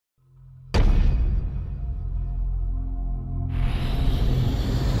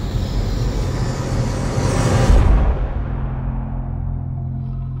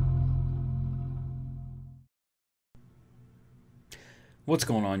What's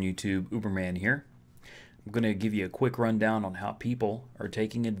going on YouTube? Uberman here. I'm going to give you a quick rundown on how people are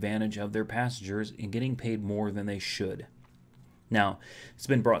taking advantage of their passengers and getting paid more than they should. Now, it's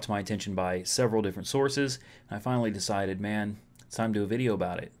been brought to my attention by several different sources, and I finally decided, man, it's time to do a video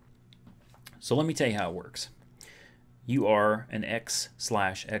about it. So let me tell you how it works. You are an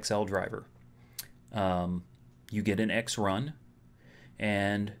X/XL driver. You get an X run,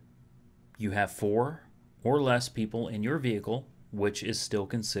 and you have 4 or less people in your vehicle, which is still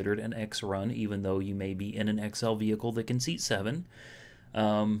considered an X run, even though you may be in an XL vehicle that can seat 7.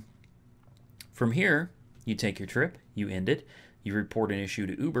 From here, you take your trip, you end it, you report an issue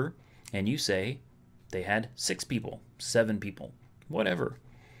to Uber, and you say they had 6 people, 7 people, whatever.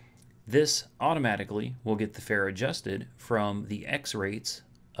 This automatically will get the fare adjusted from the X rates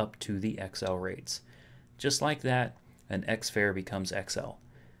up to the XL rates. Just like that, an X fare becomes XL.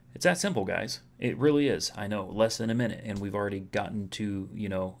 It's that simple, guys. It really is. I know, less than a minute, and we've already gotten to,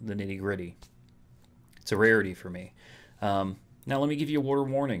 the nitty-gritty. It's a rarity for me. Now, let me give you a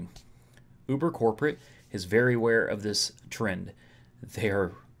warning. Uber Corporate is very aware of this trend. They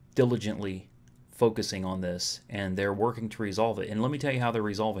are diligently focusing on this, and they're working to resolve it. And let me tell you how they're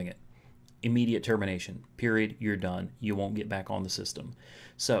resolving it. Immediate termination. Period. You're done. You won't get back on the system.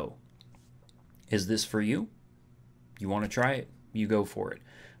 So, is this for you? You want to try it? You go for it.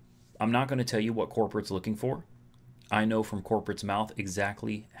 I'm not going to tell you what corporate's looking for. I know from corporate's mouth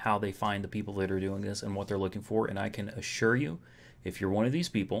exactly how they find the people that are doing this and what they're looking for, and I can assure you, if you're one of these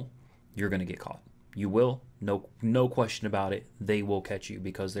people, you're going to get caught. You will, no question about it. They will catch you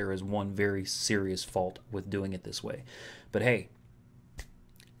because there is one very serious fault with doing it this way. But hey,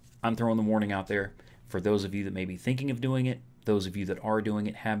 I'm throwing the warning out there for those of you that may be thinking of doing it, those of you that are doing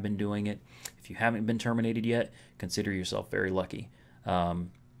it, have been doing it. If you haven't been terminated yet, consider yourself very lucky.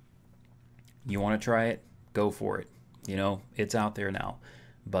 You want to try it? Go for it. It's out there now.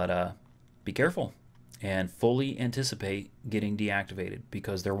 But be careful and fully anticipate getting deactivated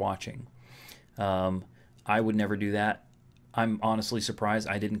because they're watching. I would never do that. I'm honestly surprised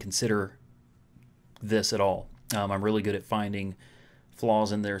I didn't consider this at all. I'm really good at finding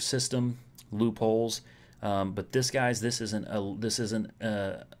flaws in their system, loopholes. But this isn't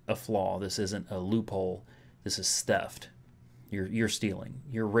a flaw. This isn't a loophole. This is theft. You're stealing.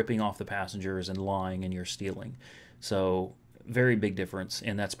 You're ripping off the passengers and lying, and you're stealing. So very big difference,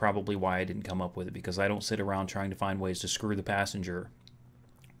 and that's probably why I didn't come up with it, because I don't sit around trying to find ways to screw the passenger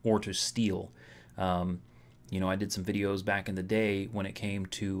or to steal. I did some videos back in the day when it came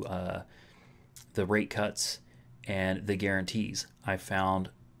to the rate cuts and the guarantees. I found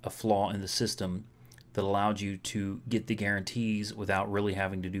a flaw in the system that allowed you to get the guarantees without really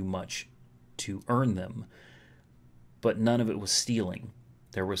having to do much to earn them. But none of it was stealing.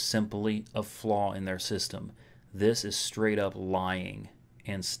 There was simply a flaw in their system. This is straight up lying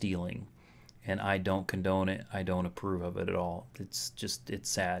and stealing, and I don't condone it. I don't approve of it at all. It's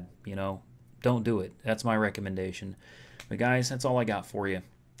sad, Don't do it. That's my recommendation. But guys, that's all I got for you.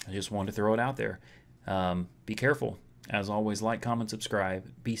 I just wanted to throw it out there. Be careful. As always, like, comment,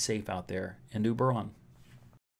 subscribe. Be safe out there, and Uber on.